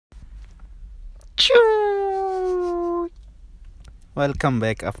Choo! Welcome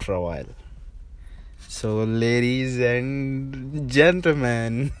back after a while. So, ladies and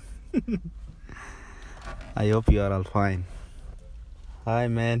gentlemen, I hope you are all fine. Hi,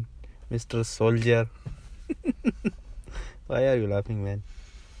 man, Mr. Soldier. Why are you laughing, man?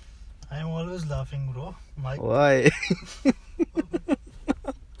 I'm always laughing, bro. Mike. Why?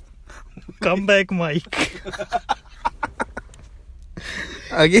 Come back, Mike.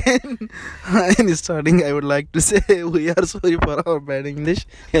 Again, in starting, I would like to say we are sorry for our bad English.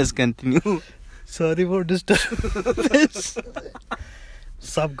 Yes, continue. Sorry for disturbance.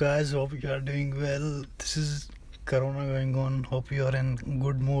 Sup, guys? Hope you are doing well. This is Corona going on. Hope you are in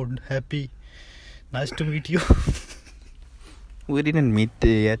good mood. Happy. Nice to meet you. We didn't meet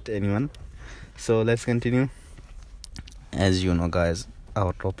yet anyone. So let's continue. As you know, guys,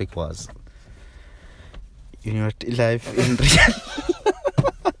 our topic was university life in real.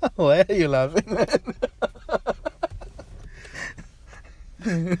 Why are you laughing,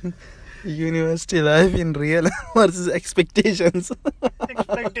 man? University life in real versus expectations.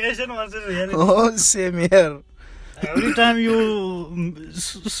 Expectation versus reality. Oh, same here. Every time you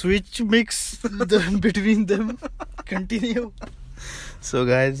mix between them, continue. So,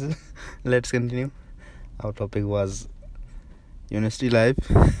 guys, let's continue. Our topic was university life,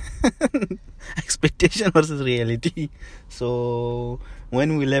 expectation versus reality. So,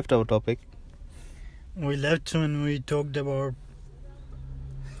 when we left our topic, We left when we talked about.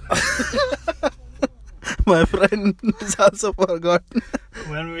 my friend is also forgotten.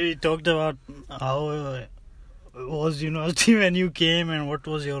 When we talked about how was university when you came and what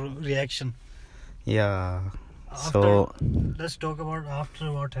was your reaction. Yeah. After, So let's talk about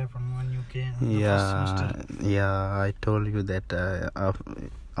after what happened when you came. The first yeah, semester. I told you that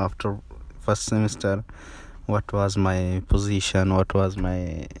after first semester, what was my position? What was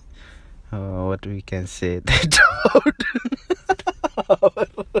my what we can say that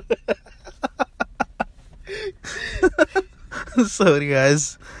sorry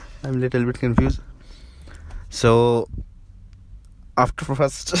guys, I'm a little bit confused. So after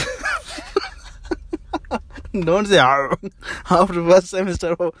first don't say after first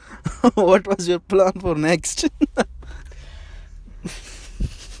semester, what was your plan for next?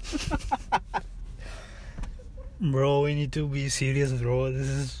 Bro, we need to be serious, bro. This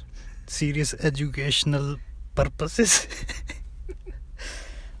is serious educational purposes.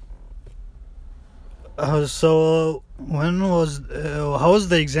 So when was how was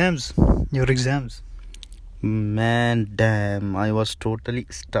the exams? Your exams? Man, damn, I was totally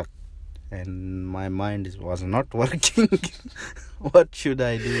stuck and my mind was not working. What should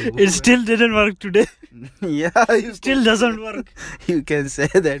I do? It still didn't work today. Yeah, It still doesn't work. you can say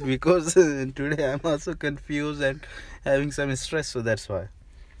that because today I'm also confused and having some stress, so that's why.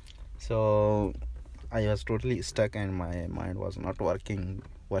 So I was totally stuck and my mind was not working.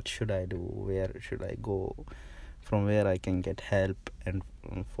 What should I do? Where should I go? From where I can get help and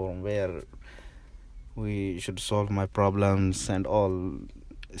from where we should solve my problems and all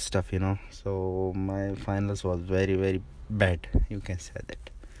stuff, So my finals was very, very bad, you can say that.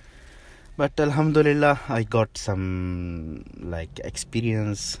 But alhamdulillah, I got some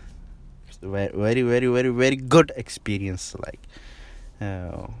experience, very, very, very, very good experience,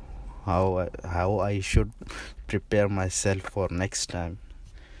 how I should prepare myself for next time.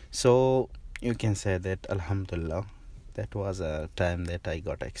 So you can say that alhamdulillah, that was a time that I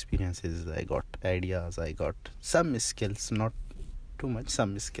got experiences, I got ideas, I got some skills, not too much,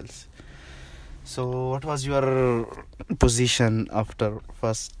 some skills. So what was your position after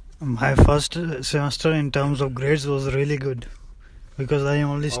first? My first semester in terms of grades was really good because I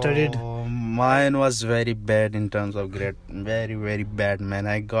only studied. Oh, mine was very bad in terms of grade. Very, very bad, man.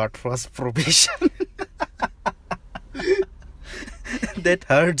 I got first probation. That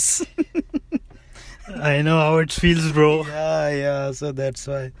hurts. I know how it feels, bro. Yeah, so that's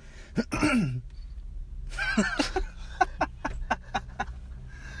why.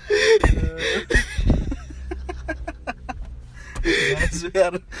 Guys, we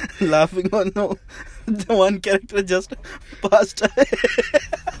are laughing on the one character just passed away.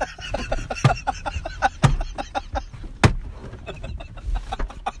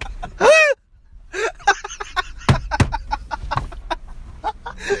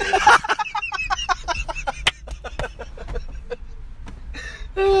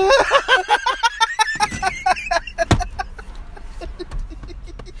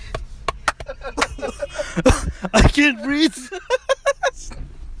 I can't breathe.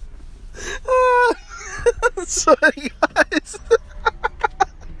 Sorry, guys.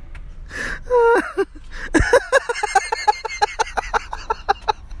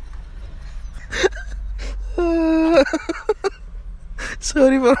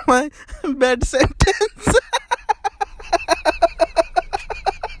 Sorry for my bad sentence.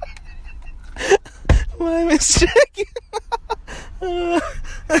 My mistake. I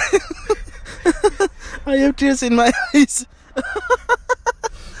have tears in my eyes.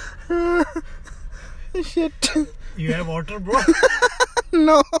 Shit. You have water, bro?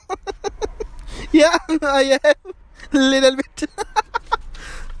 No. Yeah, I have little bit.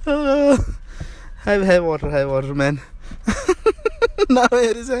 Have water, man. Now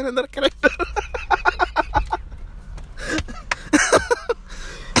here is another character.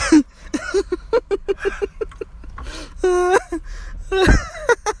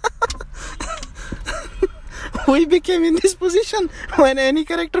 We became in this position when any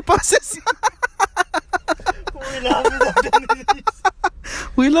character passes.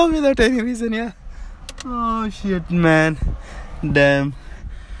 We laugh without any reason, yeah. Oh shit, man. Damn.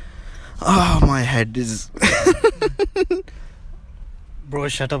 Oh, my head is. Bro,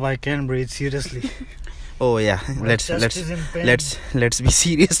 shut up! I can't breathe. Seriously. Oh yeah. My Let's chest is in pain. be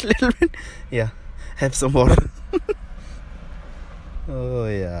serious a little bit. Yeah. Have some water. Oh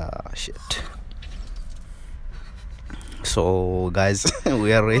yeah. Shit. So guys,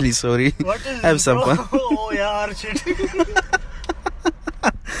 we are really sorry. What is Have this, some bro? fun. Oh yeah, shit.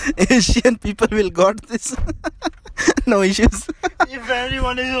 Asian people will got this. No issues. If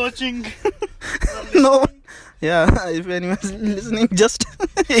anyone is watching, No. Yeah, if anyone's listening, just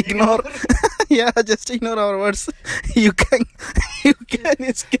ignore. Yeah, just ignore our words. You can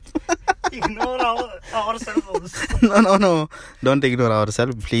skip. ignore ourselves. No. Don't ignore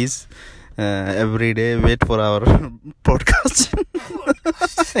ourselves, please. Every day, wait for our podcast.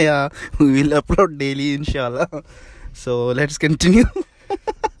 Yeah, we will upload daily, inshallah. So let's continue.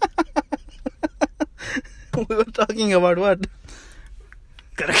 We were talking about what?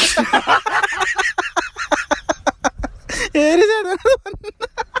 Correct. Here is another one.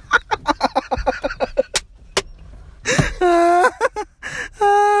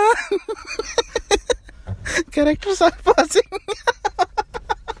 Characters are passing.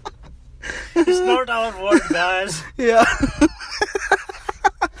 It's not our word, guys. Yeah.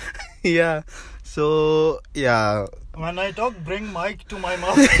 Yeah. So, yeah. When I talk, bring mic to my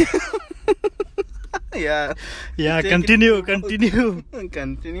mouth. Yeah. Yeah, Take continue.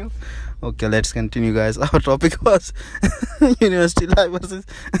 Continue. Okay, let's continue, guys. Our topic was university life versus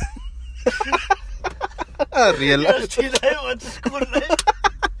real life. University life versus school life.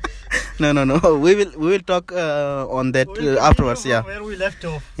 No. We will talk on that We'll afterwards. continue Yeah. from where we left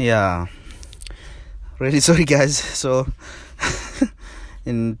off. Yeah. Really sorry, guys. So,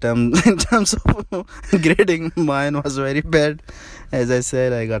 in terms of grading, mine was very bad. As I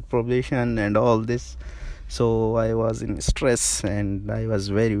said, I got probation and all this. So I was in stress and I was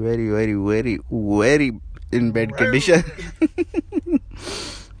very in bad condition.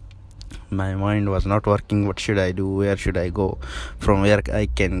 My mind was not working. What should I do? Where should I go? From where I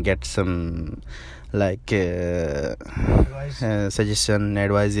can get some suggestion,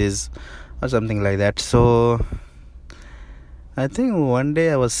 advices, or something like that. So I think one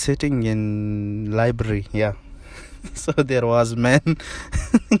day I was sitting in library. Yeah. So there was man.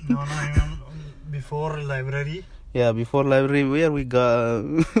 No, before library. Yeah, before library, where we got.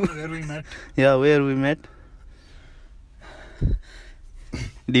 Where we met. Yeah, where we met.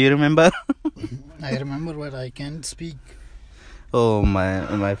 Do you remember? I remember, but I can't speak. Oh,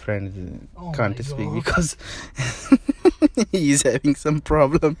 my friend can't my speak God. because he is having some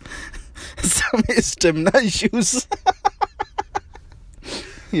problem, some stamina issues.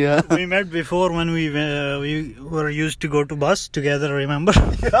 Yeah. We met before when we were used to go to bus together, remember?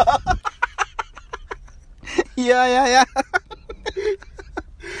 Yeah.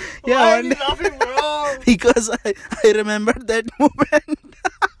 Why Yeah, are one you day, laughing, bro? because I remembered that moment.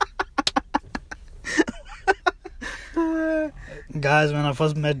 Guys, when I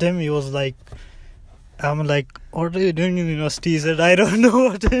first met him, he was like, I'm like, what are you doing in university? He said, I don't know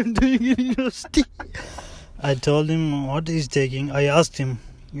what I'm doing in university. I told him what he's taking. I asked him.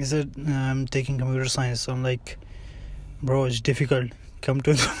 He said, I'm taking computer science. So I'm like, bro, it's difficult. Come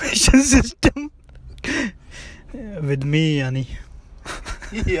to information system with me, Yani.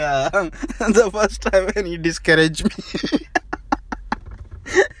 Yeah, the first time when he discouraged me.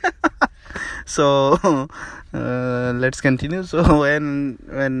 So let's continue. So when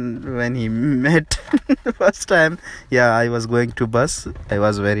he met the first time, yeah, I was going to bus. I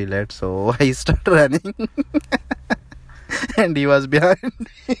was very late, so I started running, and he was behind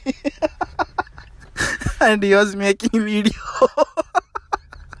me, and he was making video.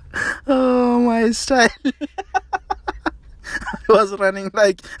 Oh, my style. I was running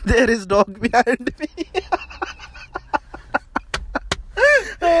like there is dog behind me.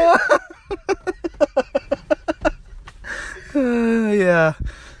 Yeah.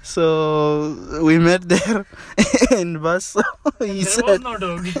 So we met there in bus. So he There said, was no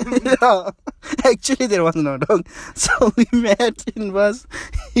dog. yeah, actually there was no dog. So we met in bus.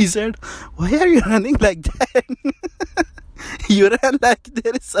 He said, "Why are you running like that? You ran like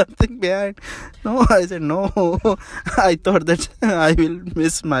there is something behind." No, I said no. I thought that I will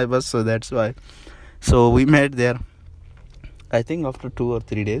miss my bus, so that's why. So we met there. I think after 2 or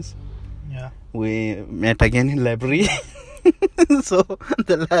 3 days, Yeah. we met again in library. So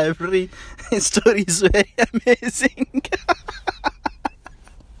the library story is very amazing.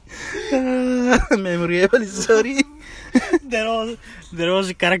 Memorable story. There was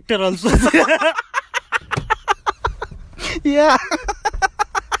a character also. Yeah.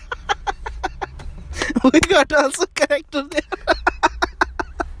 We got also character there.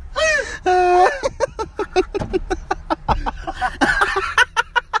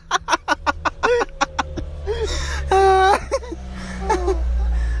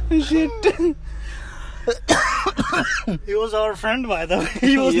 Shit. He was our friend, by the way.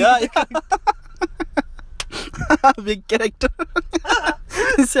 He was Yeah. Big character.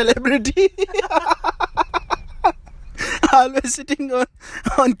 Celebrity. Always sitting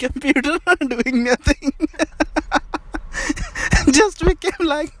on computer doing nothing. Just became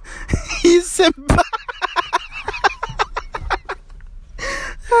like he's simple.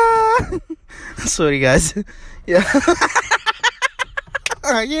 Sorry guys. Yeah.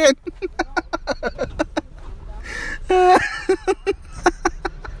 Again.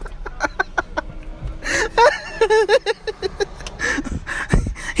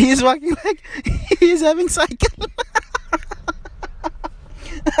 He's walking like he's having cycle.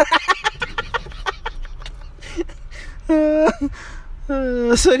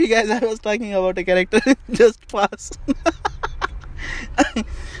 Sorry guys, I was talking about a character. Just pass.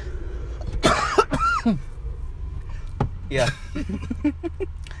 Yeah.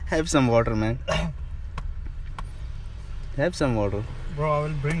 Have some water, man. Have some water. Bro, I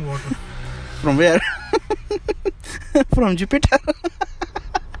will bring water. From where? From Jupiter.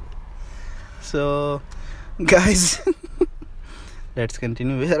 So, guys, let's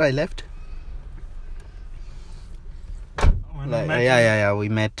continue where I left. We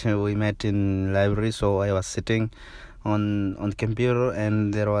met in library. So I was sitting on the computer,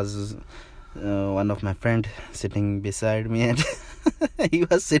 and there was one of my friend sitting beside me, and he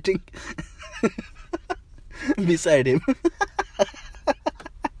was sitting beside him.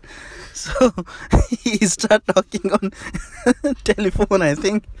 So he started talking on telephone, I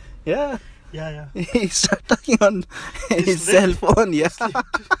think. Yeah. Yeah. He started talking on his cell phone. Yeah.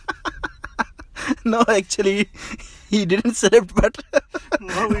 No, actually, he didn't sleep, but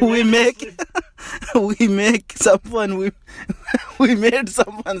No, we make some fun. We made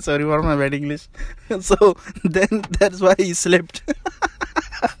some fun. Sorry for my bad English. So then that's why he slept.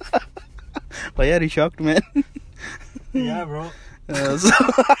 Why are you shocked, man? Yeah, bro.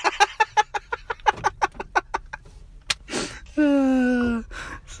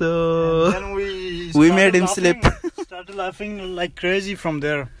 So And then we made him sleep. Started laughing like crazy from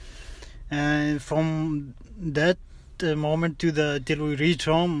there, and from that moment till we reached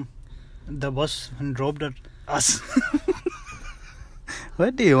home, the bus dropped at us.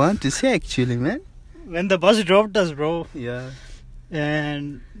 What do you want to say, actually, man? When the bus dropped us, bro, Yeah.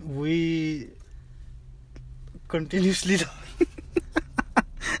 and we continuously.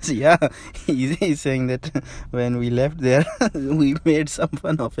 So yeah, he's saying that when we left there, we made some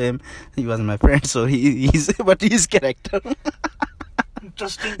fun of him. He was my friend, so he's but his character.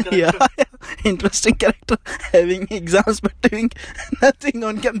 Interesting character. Yeah, interesting character. Having exams but doing nothing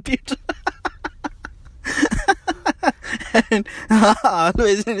on computer. And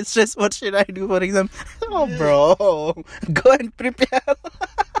always in stress. What should I do for exam? Oh, bro, go and prepare.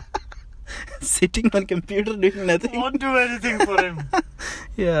 Sitting on computer doing nothing. Won't do anything for him.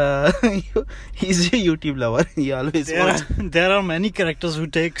 Yeah, he's a YouTube lover. He always wants. There are many characters who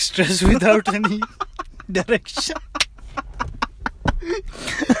take stress without any direction.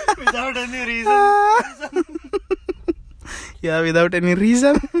 Without any reason. Yeah, without any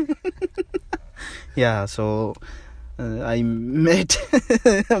reason. Yeah, so I met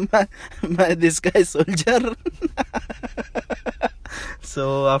this guy soldier.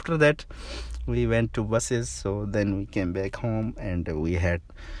 So after that we went to buses. So then we came back home and we had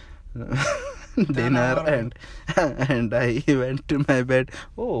dinner and I went to my bed.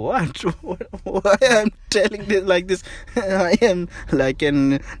 Oh, what? Why I'm telling this like this? I am like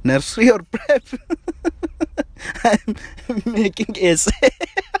in nursery or prep. I'm making essay.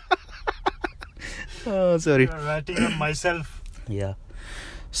 Oh, sorry. Writing on myself. Yeah.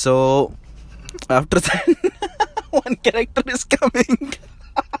 So after that, one character is coming.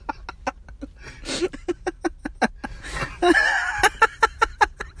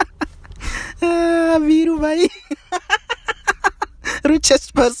 Veeru bhai,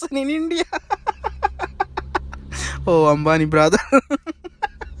 richest person in India. Oh, Ambani brother.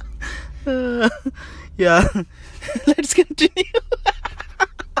 Yeah, let's continue.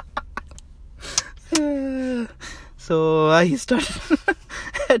 So I started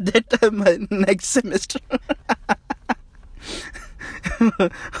at that time my next semester.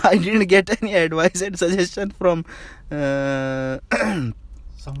 I didn't get any advice and suggestion from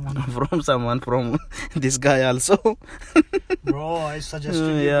someone from this guy also. Bro, I suggested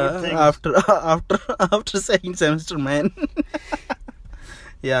you Yeah, good things. after second semester, man.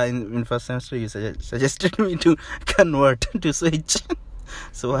 Yeah, in first semester you suggested me to convert to switch.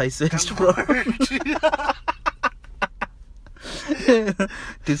 So I switched from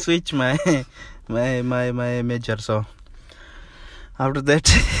to switch my major. So after that,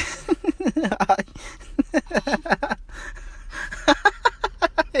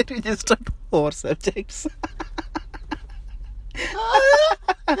 I registered 4 subjects.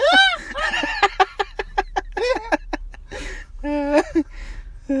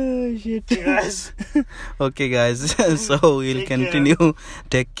 Oh, shit. Guys. Okay, guys. So we'll Take continue.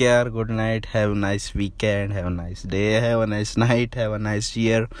 Take care. Good night. Have a nice weekend. Have a nice day. Have a nice night. Have a nice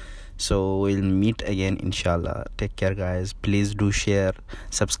year. So we'll meet again, inshallah. Take care, guys. Please do share,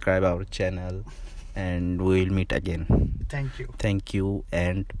 subscribe our channel, and we'll meet again. Thank you. Thank you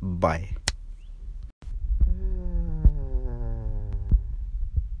and bye.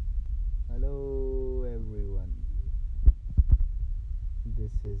 Hello everyone.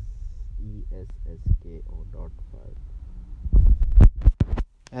 This is ESSKO.5.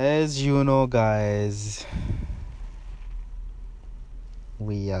 As you know, guys,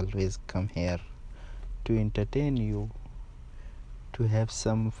 we always come here to entertain you, to have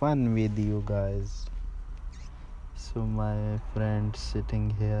some fun with you guys. So my friend sitting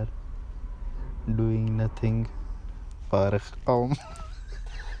here doing nothing. Farah Kaum.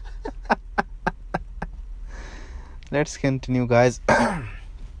 Let's continue, guys.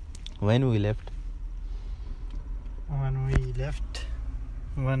 When we left,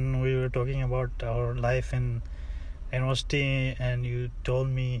 when we were talking about our life in university, and you told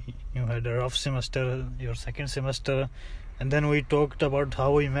me you had a rough semester, your second semester, and then we talked about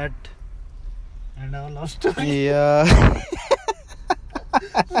how we met and our love story. yeah.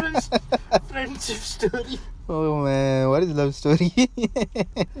 Friendship story. Oh man, what is love story?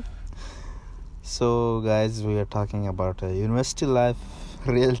 So guys, we are talking about university life,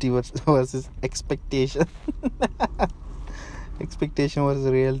 reality versus expectation. Expectation versus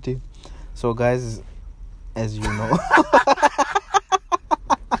reality. So guys, as you know,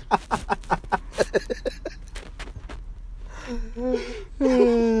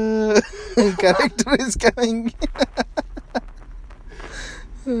 character is coming.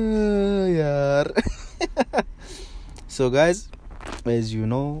 Yeah. So guys, as you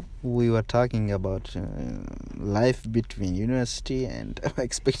know, we were talking about life between university and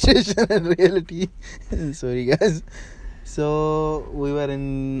expectation and reality. Sorry guys. So we were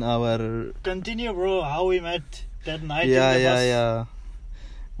in our Continue, bro. How we met that night in the bus. yeah.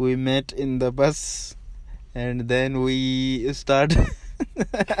 We met in the bus, and then we start.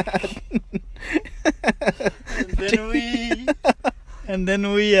 And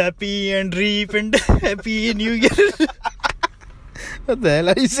then we happy and reap and happy New Year. What the hell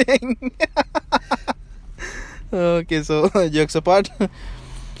are you saying? Okay, so jokes apart.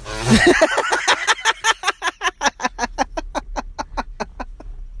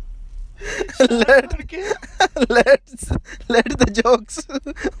 let the jokes.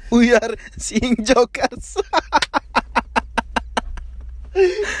 We are seeing jokers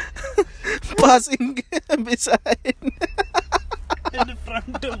passing beside. In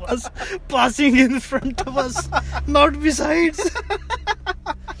front of us, passing in front of us, not besides.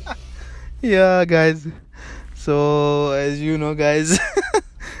 Yeah, guys. So as you know, guys,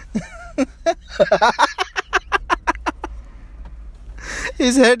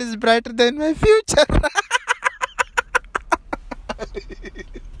 his head is brighter than my future.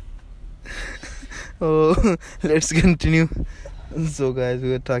 Oh, let's continue. So guys, we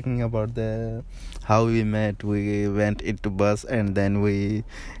were talking about the how we met. We went into bus and then we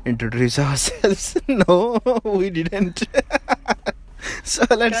introduced ourselves. No, we didn't. So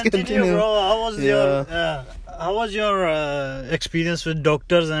let's continue. Bro. How was your experience with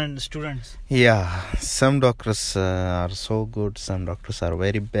doctors and students? Yeah, some doctors are so good, some doctors are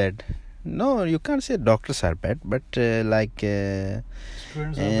very bad. No, you can't say doctors are bad, but Students are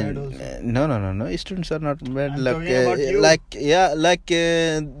bad also. no. Students are not bad. I'm talking about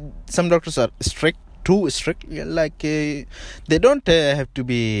you. Some doctors are strict, too strict. Yeah, they don't have to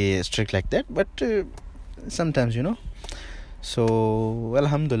be strict like that, but sometimes, So,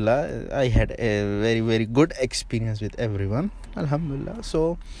 Alhamdulillah, I had a very, very good experience with everyone. Alhamdulillah.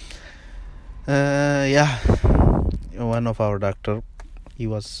 So, one of our doctor, he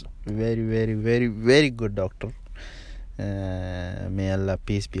was very, very, very, very good doctor. May Allah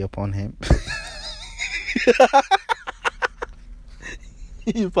peace be upon him.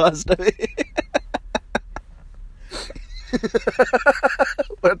 He passed away.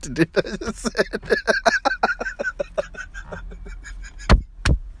 What did I just say?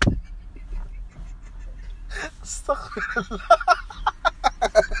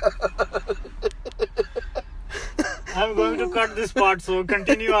 I'm going to cut this part, so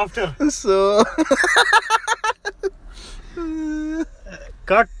continue after. So,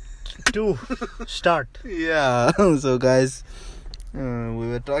 Cut to start. yeah. So, guys, we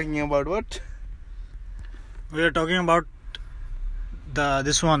were talking about what? We are talking about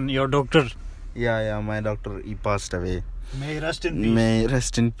this one, your doctor. Yeah, my doctor, he passed away. May he rest in peace. May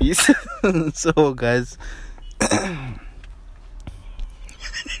rest in peace. So, guys.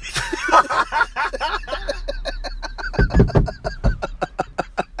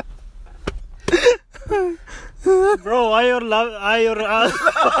 Bro, why your love? Why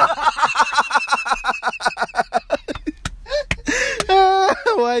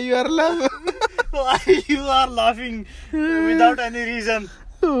you are laughing? Why you are laughing without any reason?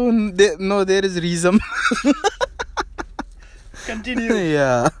 There is reason. Continue.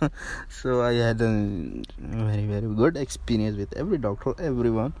 Yeah. So I had a very, very good experience with every doctor,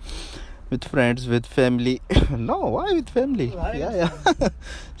 everyone, with friends, with family. No, why with family? Why Yeah.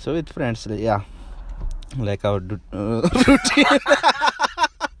 So with friends, yeah, like our routine.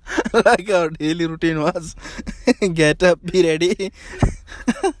 Like our daily routine was get up, be ready.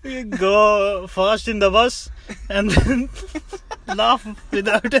 You go first in the bus and then laugh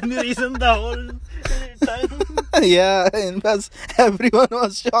without any reason the whole time. Yeah, in bus, everyone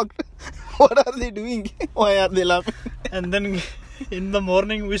was shocked. What are they doing? Why are they laughing? And then in the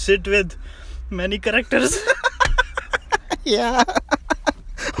morning we sit with many characters. Yeah.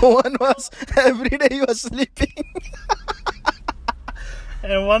 One was every day he was sleeping.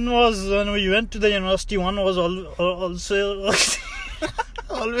 And one was when we went to the university, one was also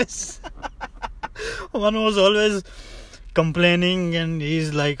always one was always complaining, and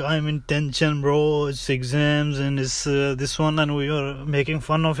he's like, I'm in tension, bro, it's exams and it's this one, and we were making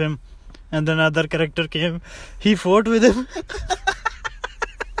fun of him. And then another character came, he fought with him.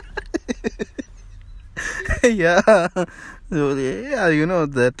 Yeah. So, yeah,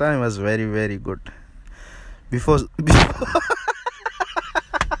 that time was very, very good. Before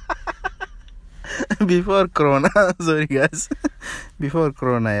before Corona, sorry guys. Before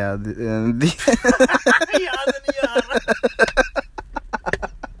Corona, yeah.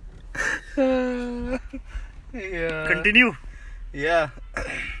 Yeah. Continue. Yeah.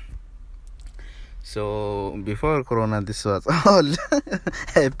 So before Corona, this was all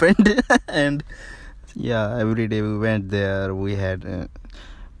happened, and yeah, every day we went there. We had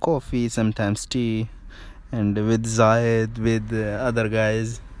coffee, sometimes tea, and with Zayed, with other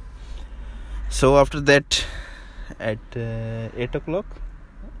guys. So after that, at 8 o'clock,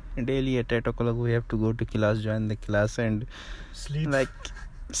 daily at 8 o'clock, we have to go to class, join the class, and Sleep. like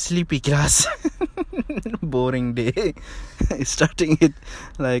sleepy class. Boring day. Starting with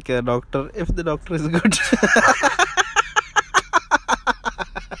like a doctor, if the doctor is good.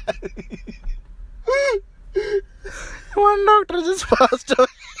 One doctor just passed away.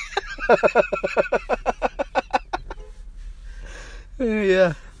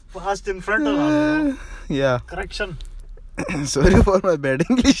 Yeah. Passed in front of us. Yeah. Correction. Sorry for my bad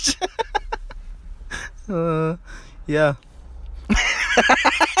English. Yeah.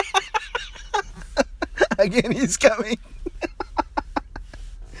 Again he's coming.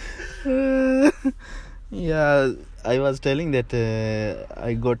 Yeah, I was telling that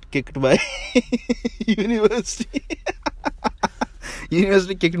I got kicked by university.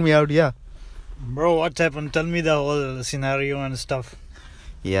 University kicked me out, yeah. Bro, what happened? Tell me the whole scenario and stuff.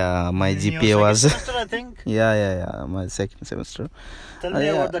 Yeah, my In your GPA second was... semester, I think. Yeah, my second semester. Tell me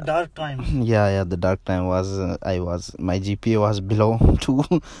Yeah. about the dark times. Yeah, the dark time was, my GPA was below 2.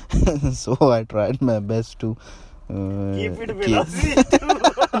 So I tried my best to... Keep it below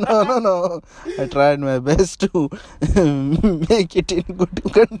No. I tried my best to make it in good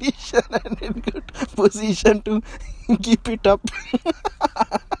condition and in good position to keep it up.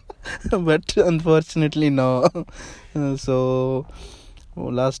 but unfortunately no. So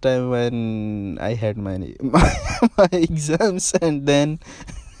last time when I had my exams, and then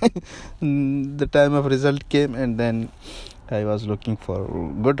the time of result came, and then I was looking for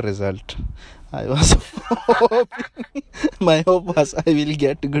good result. I was hoping, my hope was I will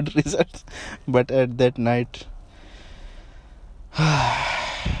get good results, but at that night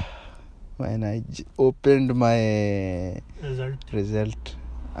when I opened my result,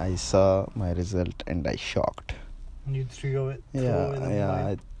 I saw my result and I shocked. You threw away.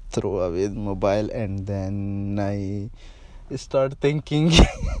 I threw away the mobile, and then I start thinking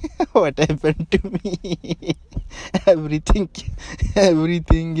what happened to me. everything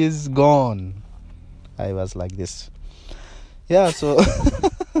is gone. I was like this.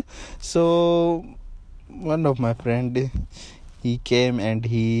 So one of my friend, he came and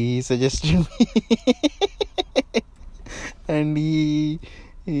he suggested me and he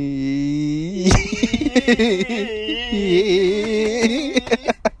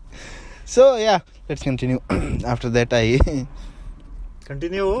so yeah, let's continue. After that I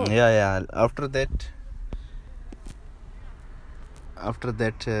Continue. After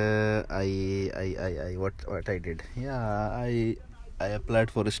that I what I did, I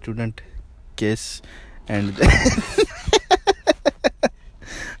applied for a student case, and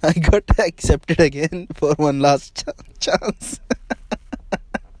I got accepted again for one last chance.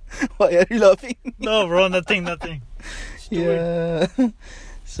 Why are you laughing? No, bro, nothing. Yeah.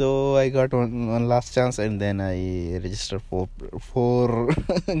 So I got one last chance, and then I registered for four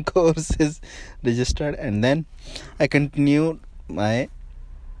courses registered, and then I continued my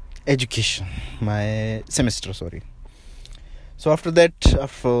education, my semester, sorry. So after that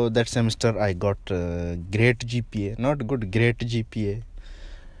semester, I got great GPA, not good, great GPA.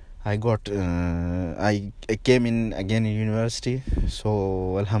 I got I came in again in university,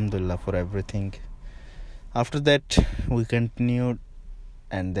 so alhamdulillah for everything. After that we continued,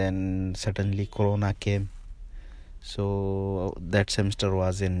 and then suddenly corona came, so that semester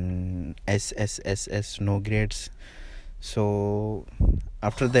was in SSSS, no grades. So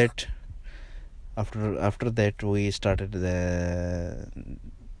after that we started the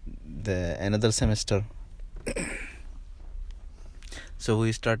another semester. So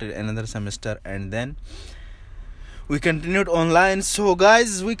we started another semester, and then we continued online. So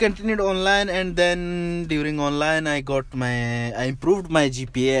guys, we continued online, and then during online I improved my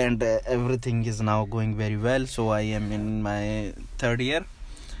GPA, and everything is now going very well. So I am in my third year.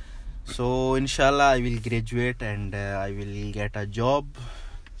 So inshallah I will graduate, and I will get a job.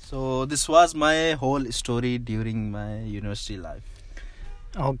 So this was my whole story during my university life.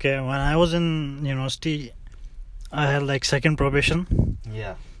 Okay, when I was in university, I had like second probation.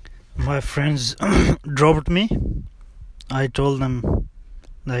 Yeah. My friends dropped me. I told them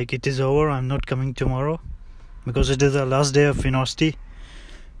like it is over, I'm not coming tomorrow, because it is the last day of university.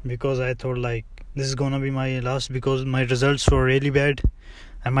 Because I thought like this is gonna be my last, because my results were really bad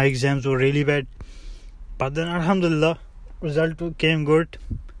and my exams were really bad. But then alhamdulillah, result came good.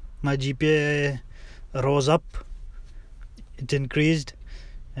 My GPA rose up, it increased,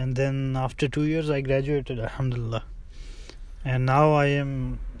 and then after 2 years I graduated, alhamdulillah. And now I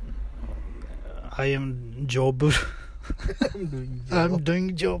am job. I'm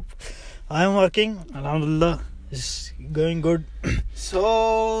doing job. I am working, alhamdulillah. It's going good.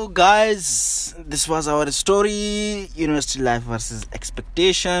 So guys, this was our story, university life versus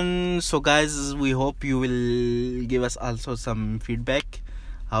expectation. So guys, we hope you will give us also some feedback.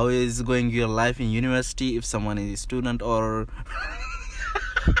 How is going your life in university, if someone is a student or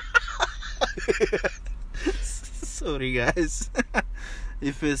sorry guys,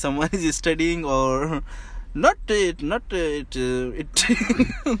 if someone is studying or not it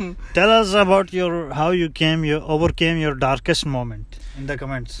Tell us about how you overcame your darkest moment in the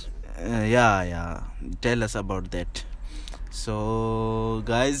comments. Tell us about that. So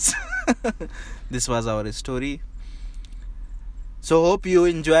guys, this was our story. So hope you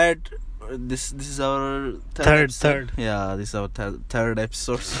enjoyed this. This is our third. Yeah, this is our third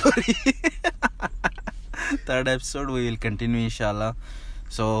episode. Sorry. Third episode. We will continue inshallah.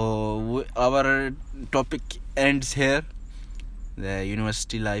 So our topic ends here. The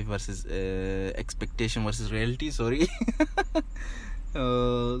university life versus expectation versus reality. Sorry.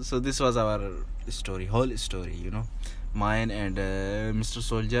 So this was our story, whole story, mine and Mr.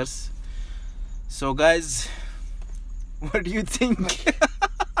 Soldier's. So guys, what do you think?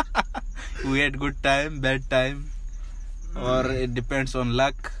 We had good time, bad time, or it depends on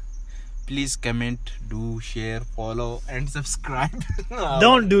luck? Please comment, do share, follow and subscribe.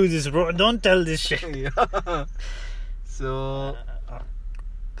 Don't do this, bro. Don't tell this shit. Yeah. So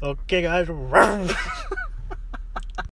Okay, guys.